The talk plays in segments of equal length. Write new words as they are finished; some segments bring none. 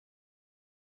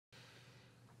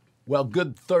Well,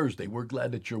 good Thursday. We're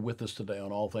glad that you're with us today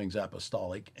on All Things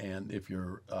Apostolic. And if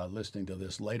you're listening to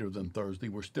this later than Thursday,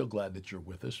 we're still glad that you're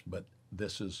with us. But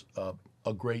this is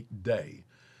a great day.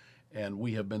 And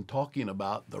we have been talking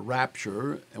about the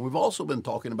rapture. And we've also been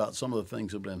talking about some of the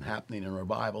things that have been happening in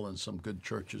revival and some good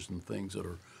churches and things that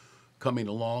are coming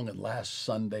along. And last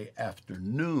Sunday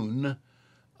afternoon,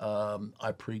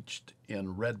 I preached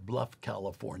in Red Bluff,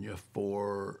 California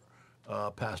for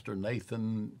Pastor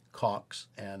Nathan Cox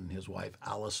and his wife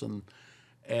Allison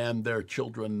and their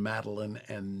children Madeline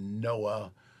and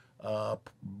Noah,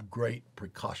 great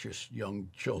precocious young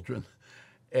children,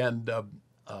 and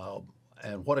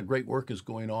what a great work is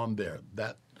going on there.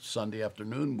 That Sunday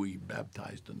afternoon we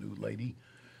baptized a new lady.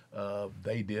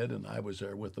 They did, and I was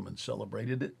there with them and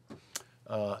celebrated it.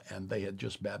 And they had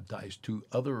just baptized two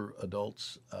other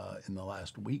adults in the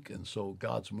last week, and so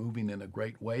God's moving in a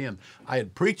great way. And I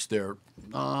had preached there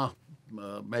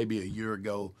maybe a year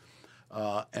ago,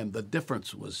 and the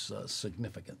difference was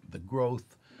significant. The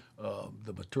growth,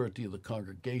 the maturity of the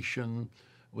congregation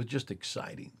was just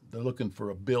exciting. They're looking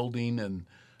for a building,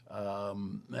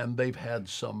 and they've had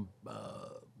some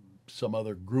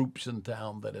other groups in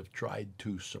town that have tried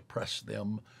to suppress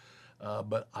them.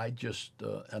 But I just,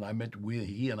 and I meant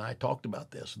he and I talked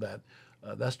about this, that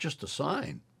that's just a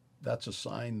sign. That's a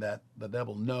sign that the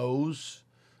devil knows,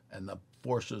 and the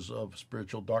forces of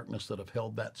spiritual darkness that have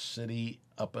held that city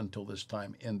up until this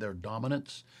time in their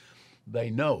dominance, they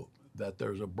know that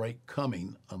there's a break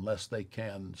coming unless they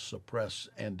can suppress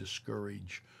and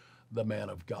discourage the man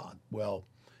of God. Well,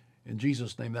 in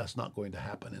Jesus' name, that's not going to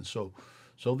happen. And so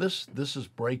this is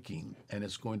breaking, and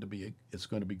it's going to be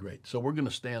great. So we're going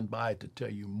to stand by to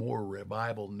tell you more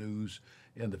revival news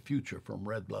in the future from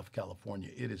Red Bluff,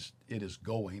 California. It is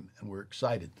going, and we're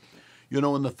excited. You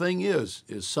know, and the thing is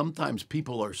sometimes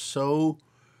people are so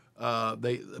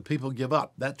people give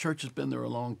up. That church has been there a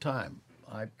long time.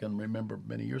 I can remember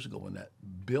many years ago when that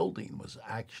building was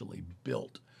actually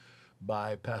built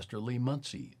by Pastor Lee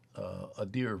Muncie, a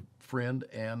dear friend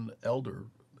and elder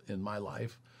in my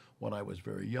life when I was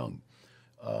very young,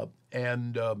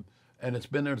 and it's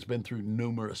been there. It's been through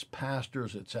numerous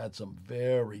pastors. It's had some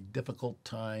very difficult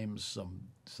times, some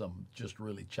just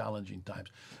really challenging times,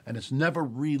 and it's never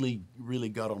really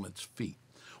got on its feet.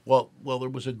 Well, there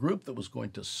was a group that was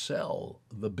going to sell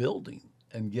the building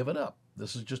and give it up.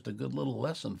 This is just a good little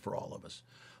lesson for all of us.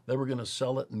 They were going to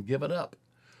sell it and give it up.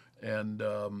 And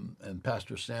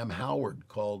Pastor Sam Howard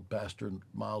called Pastor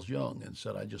Miles Young and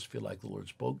said, I just feel like the Lord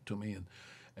spoke to me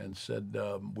and said,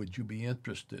 would you be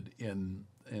interested in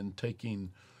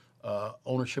taking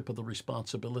ownership of the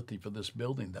responsibility for this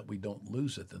building, that we don't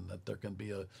lose it and that there can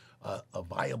be a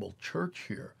viable church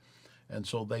here? And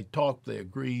so they talked, they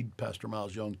agreed. Pastor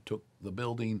Miles Young took the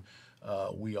building.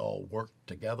 We all worked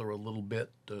together a little bit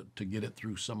to get it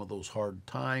through some of those hard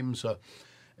times.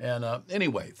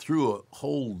 Anyway, through a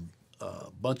whole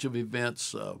bunch of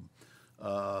events,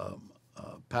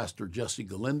 Pastor Jesse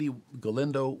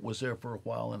Galindo was there for a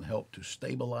while and helped to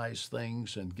stabilize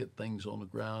things and get things on the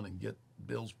ground and get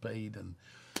bills paid, and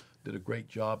did a great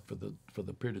job for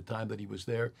the period of time that he was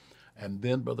there. And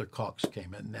then Brother Cox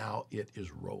came, and now it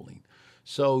is rolling.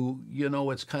 So, you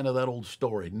know, it's kind of that old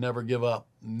story. Never give up.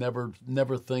 Never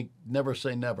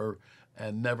say never,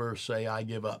 and never say I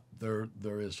give up.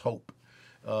 There is hope.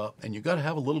 And you got to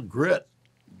have a little grit.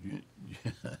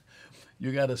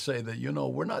 You got to say that, you know,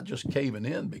 we're not just caving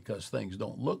in because things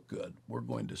don't look good. We're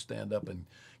going to stand up and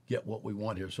get what we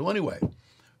want here. So anyway,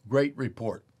 great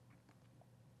report.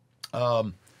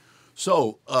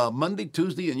 Monday,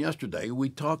 Tuesday, and yesterday, we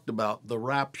talked about the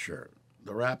rapture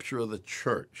of the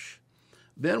church.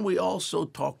 Then we also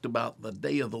talked about the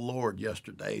day of the Lord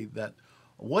yesterday, that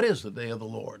what is the day of the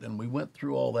Lord? And we went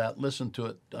through all that. Listen to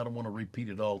it. I don't want to repeat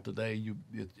it all today.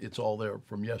 It's all there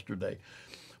from yesterday.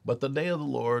 But the day of the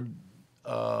Lord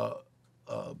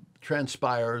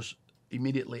transpires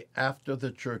immediately after the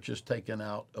church is taken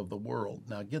out of the world.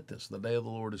 Now get this. The day of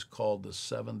the Lord is called the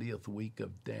 70th week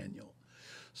of Daniel.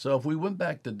 So if we went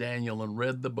back to Daniel and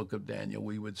read the book of Daniel,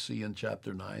 we would see in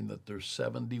chapter 9 that there's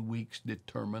 70 weeks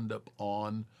determined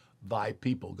upon thy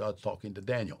people. God's talking to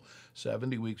Daniel.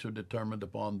 70 weeks are determined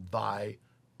upon thy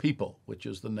people, which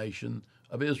is the nation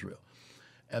of Israel.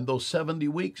 And those 70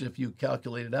 weeks, if you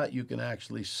calculate it out, you can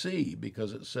actually see,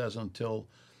 because it says until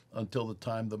the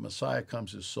time the Messiah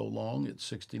comes is so long, it's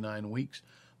 69 weeks.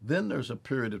 Then there's a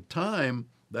period of time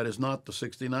that is not the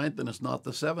 69th and it's not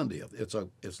the 70th.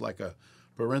 It's like a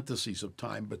parenthesis of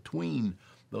time between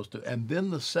those two. And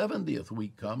then the 70th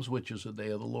week comes, which is the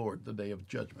day of the Lord, the day of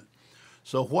judgment.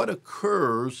 So what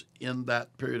occurs in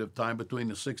that period of time between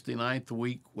the 69th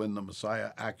week when the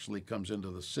Messiah actually comes into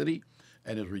the city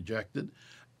and is rejected,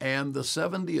 and the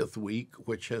 70th week,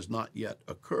 which has not yet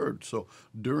occurred? So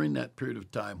during that period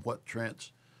of time, what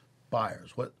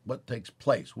transpires? What takes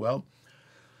place? Well,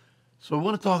 so I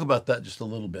want to talk about that just a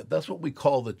little bit. That's what we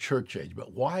call the church age.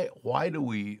 But why do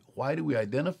we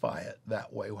identify it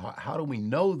that way? How do we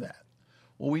know that?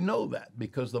 Well, we know that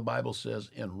because the Bible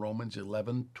says in Romans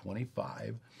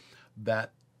 11:25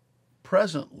 that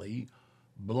presently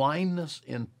blindness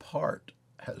in part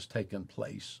has taken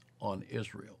place on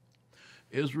Israel.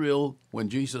 Israel, when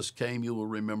Jesus came, you will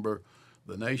remember,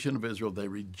 the nation of Israel, they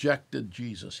rejected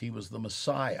Jesus. He was the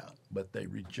Messiah, but they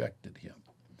rejected him.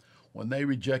 When they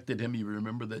rejected him, you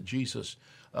remember that Jesus,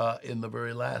 in the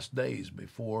very last days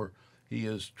before he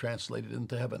is translated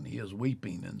into heaven, he is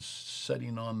weeping and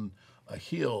sitting on a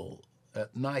hill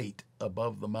at night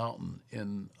above the mountain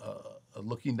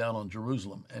looking down on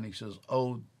Jerusalem. And he says,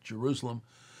 "Oh, Jerusalem,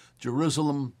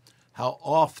 Jerusalem, how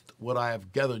oft would I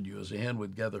have gathered you as a hen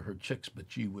would gather her chicks,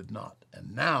 but ye would not.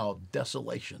 And now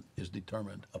desolation is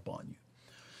determined upon you."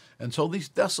 And so these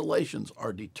desolations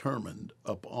are determined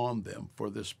upon them for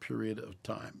this period of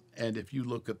time. And if you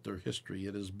look at their history,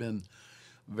 it has been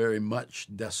very much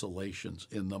desolations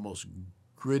in the most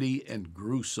gritty and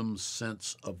gruesome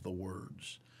sense of the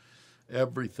words.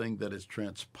 Everything that has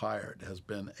transpired has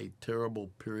been a terrible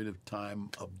period of time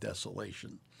of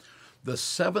desolation. The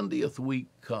 70th week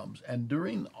comes, and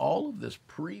during all of this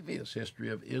previous history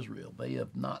of Israel, they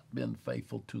have not been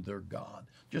faithful to their God.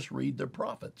 Just read their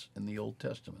prophets in the Old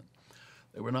Testament.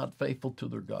 They were not faithful to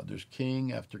their God. There's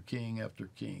king after king after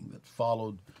king that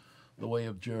followed the way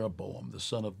of Jeroboam, the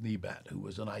son of Nebat, who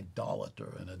was an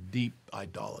idolater and a deep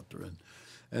idolater.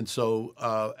 And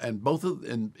so in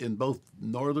both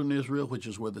northern Israel, which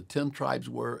is where the 10 tribes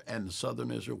were, and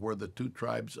southern Israel, where the 2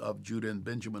 tribes of Judah and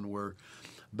Benjamin were,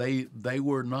 they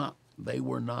were not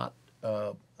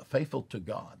faithful to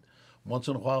God. Once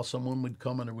in a while, someone would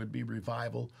come and there would be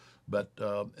revival, but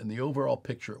in the overall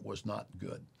picture, it was not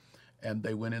good. And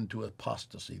they went into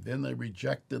apostasy. Then they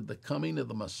rejected the coming of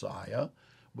the Messiah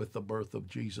with the birth of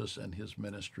Jesus and his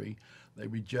ministry. They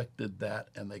rejected that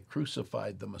and they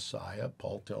crucified the Messiah.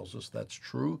 Paul tells us that's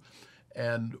true.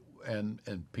 And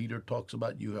Peter talks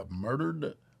about, you have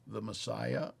murdered the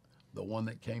Messiah, the one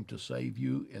that came to save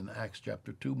you, in Acts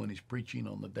chapter 2 when he's preaching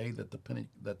on the day that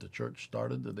the church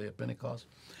started, the day of Pentecost.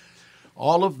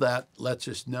 All of that lets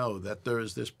us know that there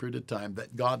is this period of time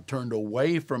that God turned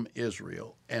away from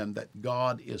Israel and that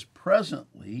God is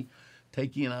presently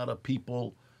taking out a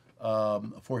people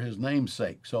for his name's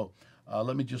sake. So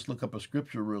let me just look up a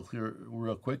scripture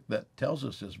real quick that tells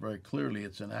us this very clearly.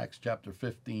 It's in Acts chapter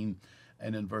 15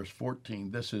 and in verse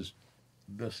 14. This is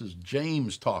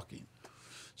James talking.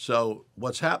 So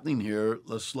what's happening here,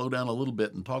 let's slow down a little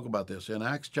bit and talk about this. In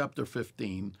Acts chapter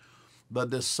 15, the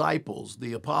disciples,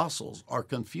 the apostles, are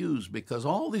confused because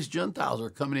all these Gentiles are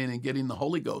coming in and getting the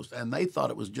Holy Ghost, and they thought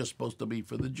it was just supposed to be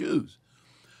for the Jews,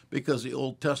 because the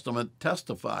Old Testament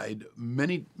testified,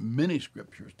 many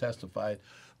scriptures testified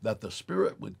that the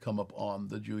Spirit would come upon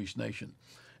the Jewish nation.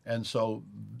 And so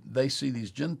they see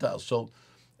these Gentiles,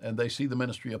 and they see the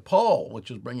ministry of Paul,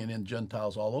 which is bringing in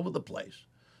Gentiles all over the place.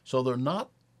 So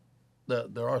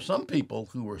there are some people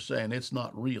who are saying it's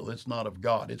not real, it's not of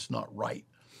God, it's not right.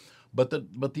 But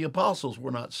the apostles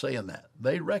were not saying that.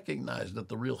 They recognized that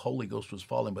the real Holy Ghost was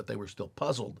falling, but they were still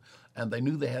puzzled, and they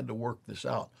knew they had to work this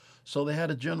out. So they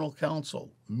had a general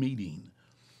council meeting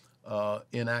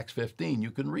in Acts 15.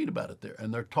 You can read about it there.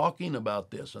 And they're talking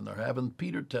about this, and they're having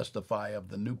Peter testify of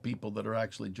the new people that are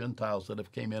actually Gentiles that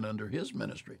have came in under his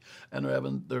ministry. And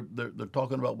they're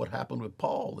talking about what happened with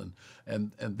Paul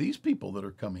and these people that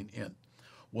are coming in.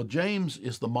 Well, James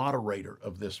is the moderator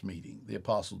of this meeting, the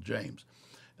Apostle James.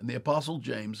 And the Apostle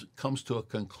James comes to a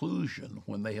conclusion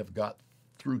when they have got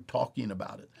through talking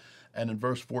about it. And in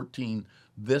verse 14,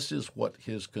 this is what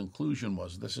his conclusion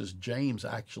was. This is James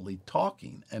actually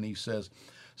talking. And he says,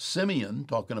 Simeon,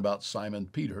 talking about Simon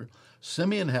Peter,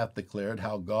 Simeon hath declared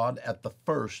how God at the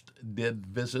first did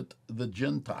visit the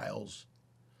Gentiles.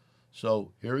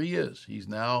 So here he is. He's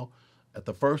now at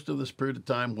the first of this period of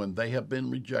time when they have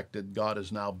been rejected. God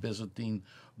is now visiting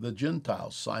the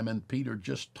Gentiles. Simon Peter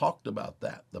just talked about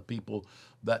that, the people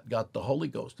that got the Holy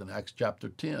Ghost in Acts chapter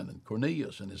 10, and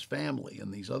Cornelius and his family,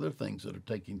 and these other things that are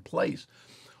taking place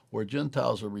where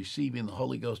Gentiles are receiving the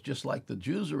Holy Ghost just like the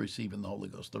Jews are receiving the Holy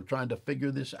Ghost. They're trying to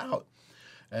figure this out.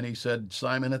 And he said,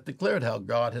 Simon hath declared how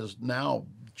God has now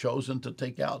chosen to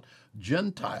take out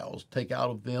Gentiles, take out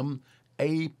of them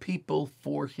a people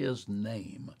for his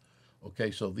name.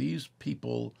 Okay, so these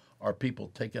people are people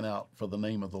taken out for the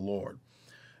name of the Lord.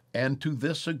 And to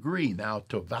this agree. Now,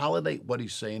 to validate what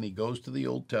he's saying, he goes to the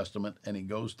Old Testament and he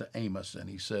goes to Amos and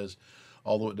he says,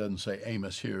 although it doesn't say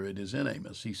Amos here, it is in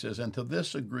Amos. He says, and to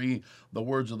this agree the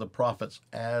words of the prophets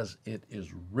as it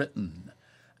is written.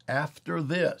 After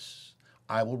this,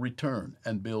 I will return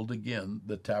and build again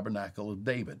the tabernacle of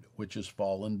David, which is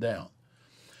fallen down.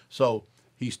 So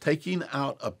he's taking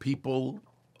out a people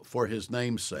for his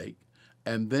name's sake.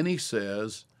 And then he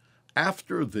says,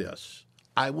 after this,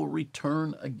 I will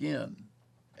return again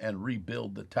and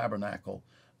rebuild the tabernacle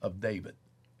of David.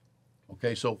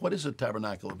 Okay, so what is the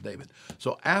tabernacle of David?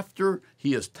 So after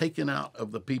he has taken out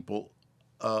of the people,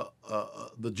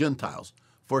 the Gentiles,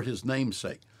 for his name's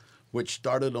sake, which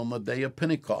started on the day of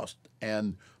Pentecost,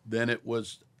 and then it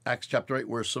was Acts chapter 8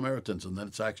 where it's Samaritans, and then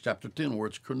it's Acts chapter 10 where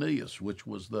it's Cornelius, which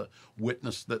was the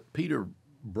witness that Peter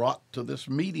brought to this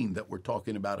meeting that we're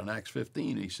talking about in Acts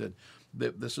 15. He said,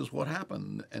 this is what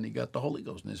happened, and he got the Holy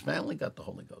Ghost, and his family got the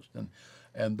Holy Ghost.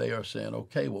 And they are saying,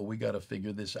 okay, well, we got to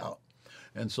figure this out.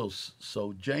 And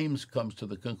so James comes to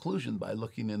the conclusion by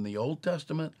looking in the Old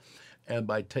Testament and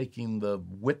by taking the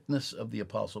witness of the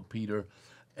Apostle Peter,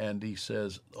 and he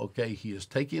says, okay, he is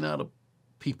taking out a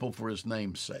people for his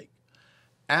name's sake.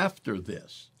 After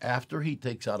this, after he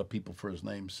takes out a people for his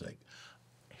name's sake,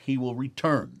 he will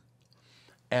return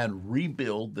and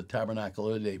rebuild the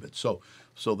tabernacle of David. So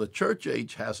the church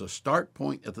age has a start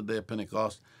point at the day of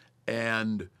Pentecost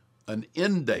and an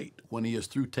end date when he is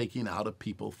through taking out a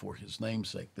people for his name's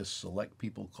sake, this select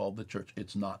people called the church.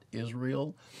 It's not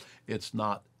Israel. It's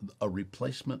not a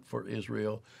replacement for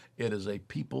Israel. It is a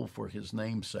people for his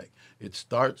name's sake. It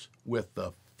starts with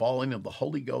the falling of the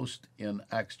Holy Ghost in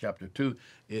Acts chapter 2.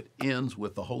 It ends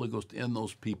with the Holy Ghost in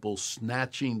those people,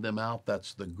 snatching them out.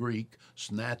 That's the Greek.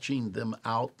 Snatching them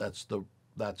out. That's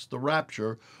the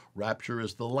rapture. Rapture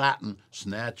is the Latin.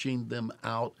 Snatching them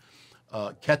out.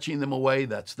 Catching them away,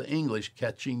 that's the English,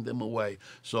 catching them away.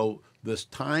 So this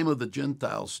time of the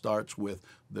Gentiles starts with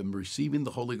them receiving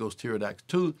the Holy Ghost here at Acts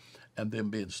 2 and then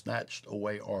being snatched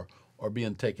away or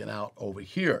being taken out over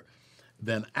here.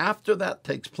 Then after that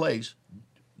takes place,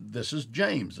 this is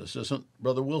James. This isn't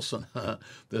Brother Wilson.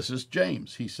 This is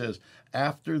James. He says,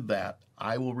 after that,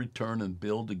 I will return and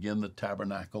build again the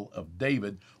tabernacle of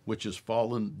David, which is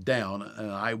fallen down,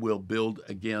 and I will build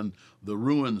again the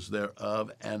ruins thereof,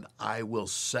 and I will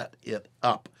set it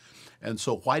up. And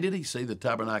so why did he say the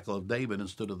tabernacle of David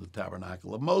instead of the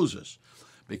tabernacle of Moses?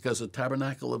 Because the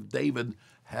tabernacle of David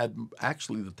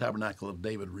the tabernacle of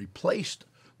David replaced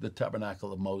the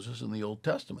tabernacle of Moses in the Old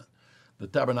Testament. The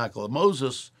tabernacle of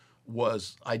Moses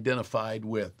was identified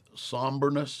with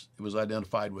somberness. It was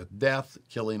identified with death,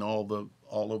 killing all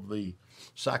of the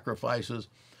sacrifices.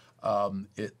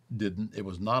 It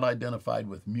was not identified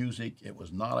with music. It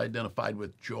was not identified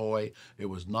with joy. It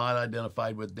was not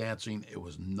identified with dancing. It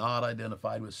was not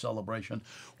identified with celebration,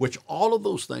 which all of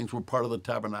those things were part of the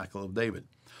tabernacle of David.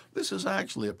 This is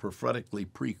actually a prophetically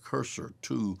precursor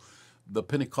to the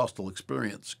Pentecostal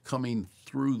experience coming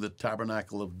through the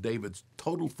tabernacle of David's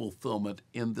total fulfillment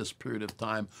in this period of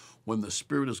time when the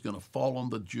Spirit is going to fall on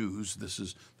the Jews.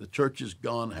 The church is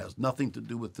gone, has nothing to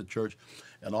do with the church.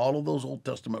 And all of those Old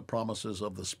Testament promises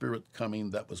of the Spirit coming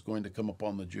that was going to come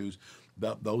upon the Jews,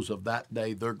 those of that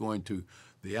day,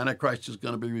 the Antichrist is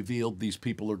going to be revealed. These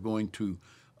people are going to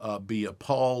be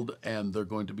appalled, and they're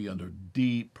going to be under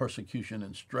deep persecution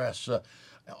and stress.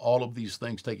 All of these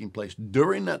things taking place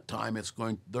during that time,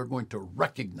 they're going to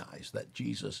recognize that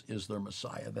Jesus is their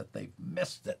Messiah, that they've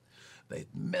missed it.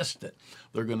 They've missed it.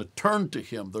 They're going to turn to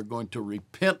him. They're going to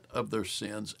repent of their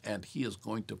sins, and he is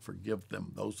going to forgive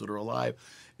them. Those that are alive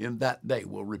in that day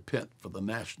will repent for the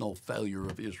national failure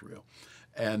of Israel,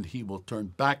 and he will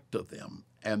turn back to them,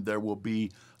 and there will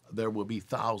be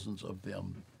thousands of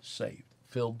them saved,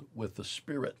 filled with the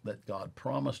Spirit that God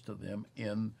promised to them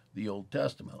in the Old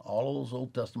Testament. All of those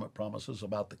Old Testament promises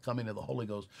about the coming of the Holy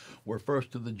Ghost were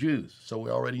first to the Jews. So we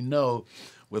already know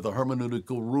with a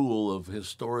hermeneutical rule of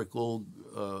historical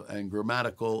and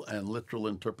grammatical and literal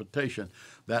interpretation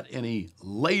that any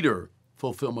later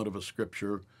fulfillment of a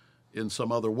scripture in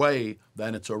some other way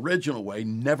than its original way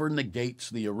never negates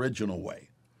the original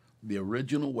way. The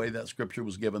original way that scripture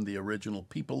was given, the original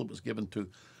people it was given to,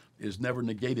 is never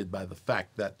negated by the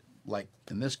fact that, like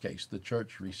in this case, the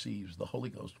church receives the Holy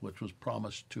Ghost, which was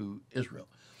promised to Israel,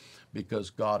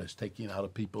 because God is taking out a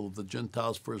people of the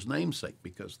Gentiles for his name's sake,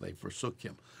 because they forsook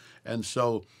him. And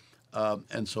so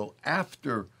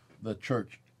after the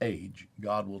church age,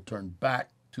 God will turn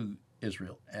back to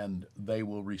Israel, and they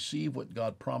will receive what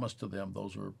God promised to them.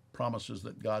 Those are promises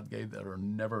that God gave that are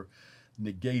never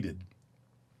negated.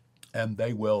 And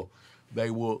they will they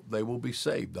will be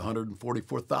saved. The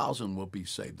 144,000 will be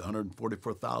saved. The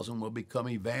 144,000 will become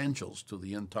evangelists to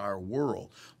the entire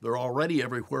world. They're already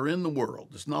everywhere in the world.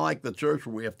 It's not like the church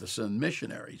where we have to send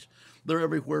missionaries. They're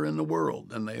everywhere in the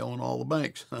world, and they own all the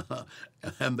banks,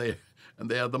 and they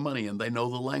have the money, and they know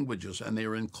the languages, and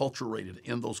they're enculturated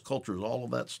in those cultures. All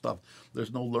of that stuff.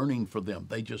 There's no learning for them.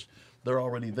 They're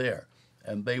already there.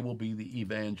 And they will be the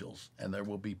evangelists, and there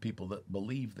will be people that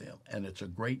believe them. And it's a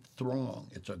great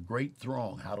throng. It's a great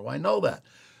throng. How do I know that?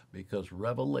 Because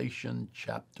Revelation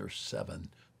chapter 7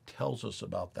 tells us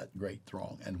about that great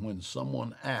throng. And when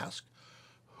someone asks,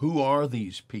 who are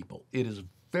these people? It is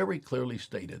very clearly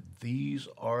stated, these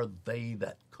are they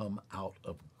that come out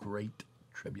of great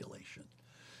tribulation.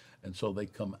 And so they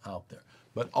come out there.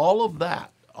 But all of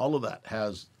that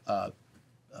has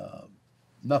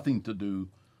nothing to do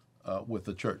with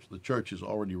the church. The church is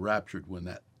already raptured when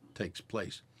that takes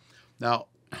place. Now,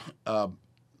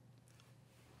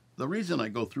 the reason I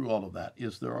go through all of that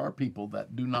is there are people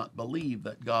that do not believe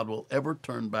that God will ever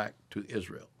turn back to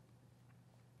Israel.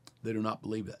 They do not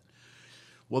believe that.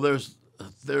 Well,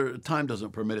 time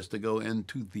doesn't permit us to go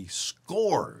into the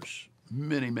scores,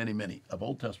 many of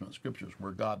Old Testament scriptures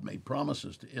where God made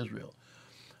promises to Israel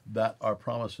that are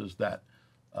promises that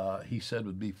he said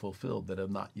would be fulfilled that have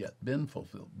not yet been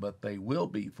fulfilled, but they will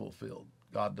be fulfilled.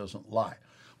 God doesn't lie.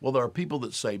 Well, there are people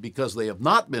that say because they have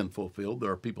not been fulfilled,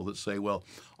 there are people that say, well,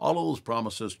 all of those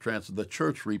promises, the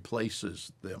church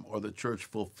replaces them, or the church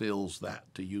fulfills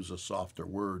that, to use a softer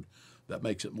word that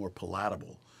makes it more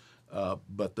palatable.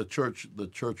 But the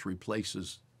church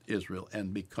replaces Israel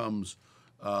and becomes,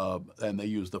 and they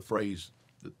use the phrase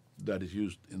that is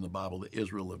used in the Bible, the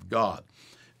Israel of God.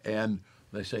 And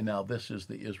they say, now this is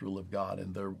the Israel of God,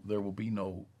 and there will be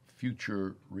no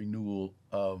future renewal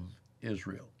of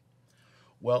Israel.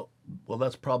 Well,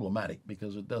 that's problematic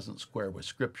because it doesn't square with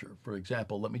Scripture. For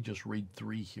example, let me just read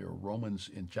 3 here. Romans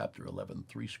in chapter 11,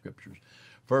 3 scriptures.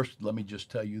 First, let me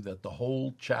just tell you that the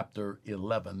whole chapter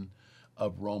 11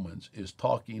 of Romans is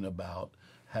talking about,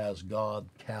 has God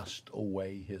cast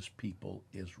away his people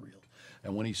Israel?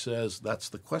 And when he says, that's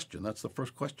the question, that's the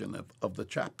first question of the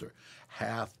chapter.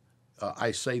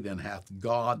 I say then, hath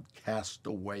God cast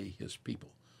away his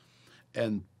people?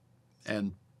 And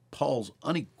Paul's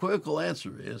unequivocal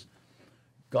answer is,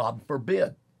 God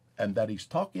forbid. And that he's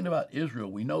talking about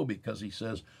Israel, we know because he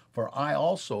says, for I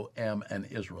also am an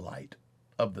Israelite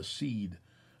of the seed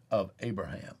of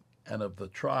Abraham and of the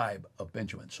tribe of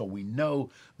Benjamin. So we know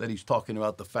that he's talking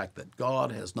about the fact that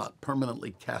God has not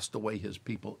permanently cast away his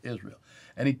people Israel.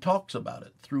 And he talks about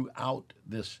it throughout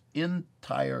this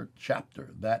entire chapter.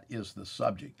 That is the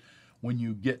subject. When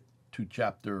you get to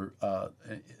chapter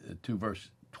to verse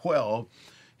 12,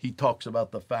 he talks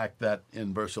about the fact that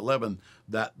in verse 11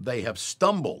 that they have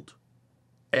stumbled.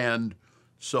 And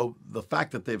so the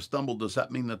fact that they've stumbled, does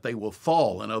that mean that they will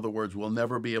fall? In other words, will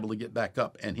never be able to get back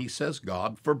up? And he says,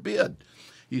 God forbid.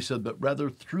 He said, but rather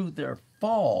through their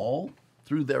fall,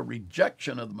 through their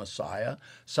rejection of the Messiah,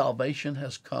 salvation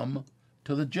has come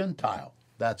to the Gentile.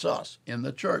 That's us in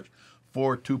the church,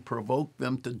 for to provoke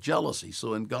them to jealousy.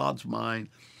 So in God's mind,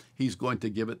 he's going to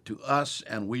give it to us,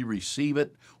 and we receive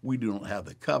it. We don't have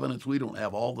the covenants. We don't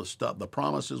have all the stuff, the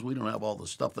promises. We don't have all the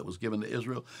stuff that was given to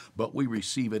Israel, but we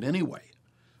receive it anyway.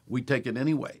 We take it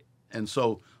anyway. And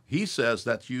so he says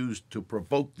that's used to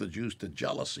provoke the Jews to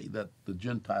jealousy, that the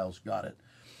Gentiles got it.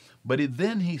 But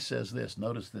then he says this,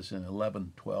 notice this in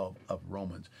 11:12 of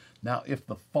Romans. Now, if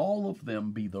the fall of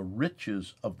them be the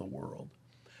riches of the world,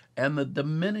 and the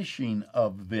diminishing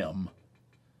of them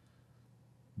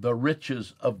the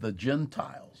riches of the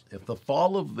Gentiles, if the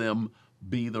fall of them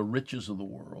be the riches of the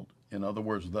world, in other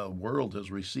words, the world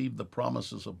has received the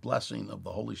promises of blessing of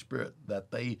the Holy Spirit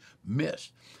that they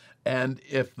missed. And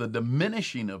if the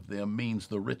diminishing of them means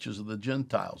the riches of the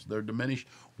Gentiles, they're diminished,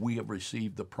 we have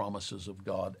received the promises of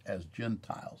God as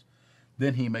Gentiles.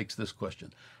 Then he makes this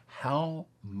question, how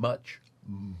much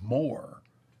more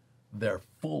their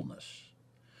fullness?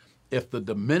 If the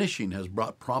diminishing has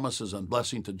brought promises and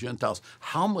blessing to Gentiles,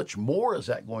 how much more is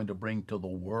that going to bring to the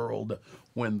world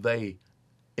when they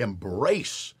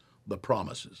embrace the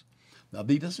promises? Now,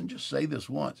 he doesn't just say this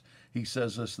once. He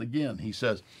says this again. He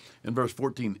says in verse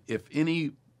 14, if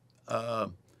any,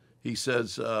 he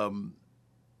says,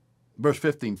 verse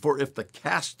 15, for if the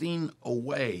casting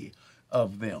away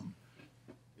of them,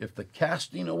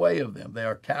 they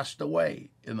are cast away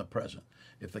in the present.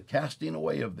 If the casting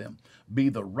away of them be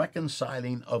the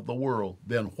reconciling of the world,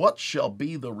 then what shall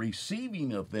be the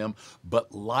receiving of them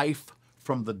but life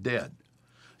from the dead?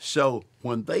 So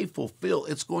when they fulfill,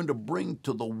 it's going to bring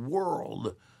to the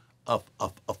world a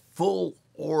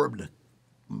full-orbed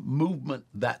movement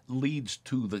that leads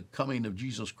to the coming of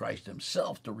Jesus Christ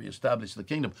himself to reestablish the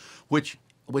kingdom, which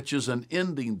is an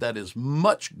ending that is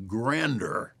much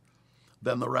grander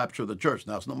than the rapture of the church.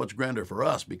 Now, it's not much grander for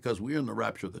us because we're in the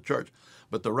rapture of the church,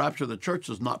 but the rapture of the church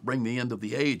does not bring the end of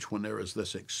the age when there is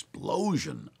this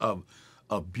explosion of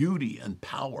beauty and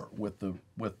power with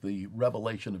the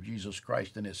revelation of Jesus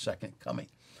Christ in his second coming.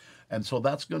 And so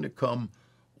that's going to come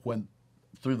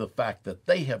through the fact that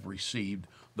they have received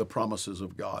the promises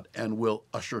of God and will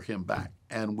usher him back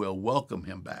and will welcome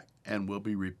him back and will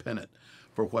be repentant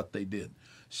for what they did.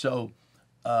 So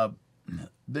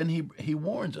then he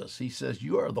warns us. He says,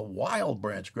 you are the wild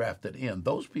branch grafted in.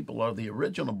 Those people are the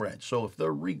original branch. So if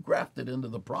they're regrafted into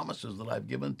the promises that I've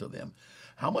given to them,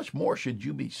 how much more should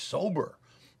you be sober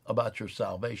about your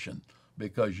salvation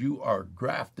because you are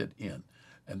grafted in?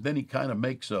 And then he kind of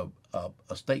makes a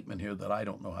statement here that I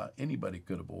don't know how anybody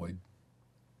could avoid.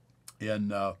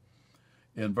 In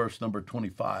verse number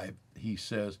 25, he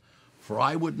says, for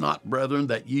I would not, brethren,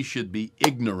 that ye should be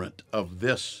ignorant of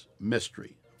this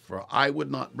mystery. For I would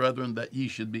not, brethren, that ye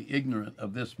should be ignorant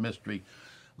of this mystery,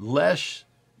 lest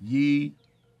ye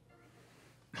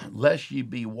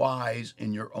be wise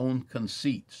in your own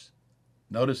conceits.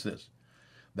 Notice this,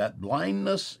 that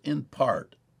blindness in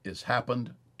part is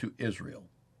happened to Israel.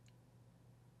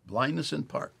 Blindness in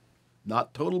part,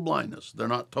 not total blindness. They're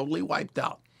not totally wiped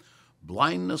out.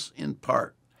 Blindness in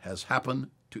part has happened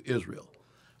to Israel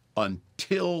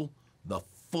until the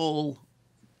full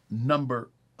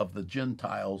number of the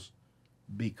Gentiles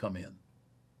be come in.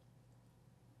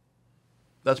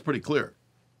 That's pretty clear.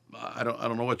 I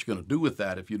don't know what you're going to do with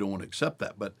that if you don't want to accept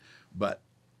that, but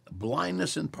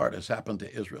blindness in part has happened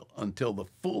to Israel until the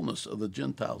fullness of the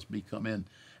Gentiles be come in.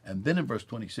 And then in verse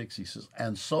 26 he says,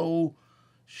 and so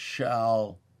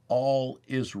shall all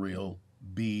Israel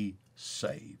be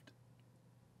saved.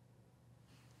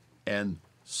 And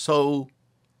so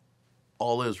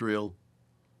all Israel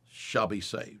shall be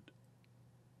saved.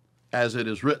 As it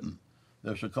is written,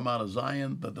 there shall come out of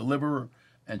Zion the deliverer,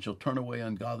 and shall turn away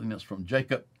ungodliness from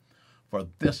Jacob. For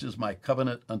this is my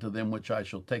covenant unto them which I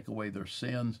shall take away their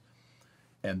sins.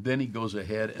 And then he goes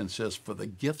ahead and says, for the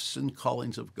gifts and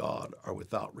callings of God are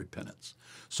without repentance.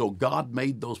 So God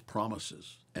made those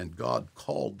promises, and God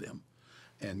called them,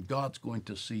 and God's going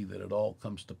to see that it all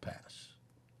comes to pass.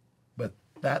 But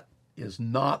that is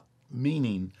not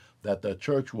meaning that the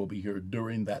church will be here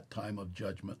during that time of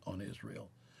judgment on Israel.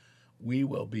 We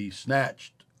will be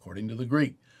snatched, according to the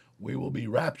Greek. We will be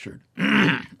raptured,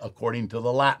 according to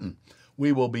the Latin.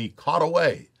 We will be caught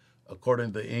away,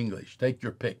 according to the English. Take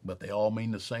your pick, but they all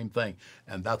mean the same thing.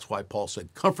 And that's why Paul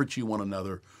said, comfort you one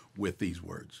another with these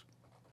words.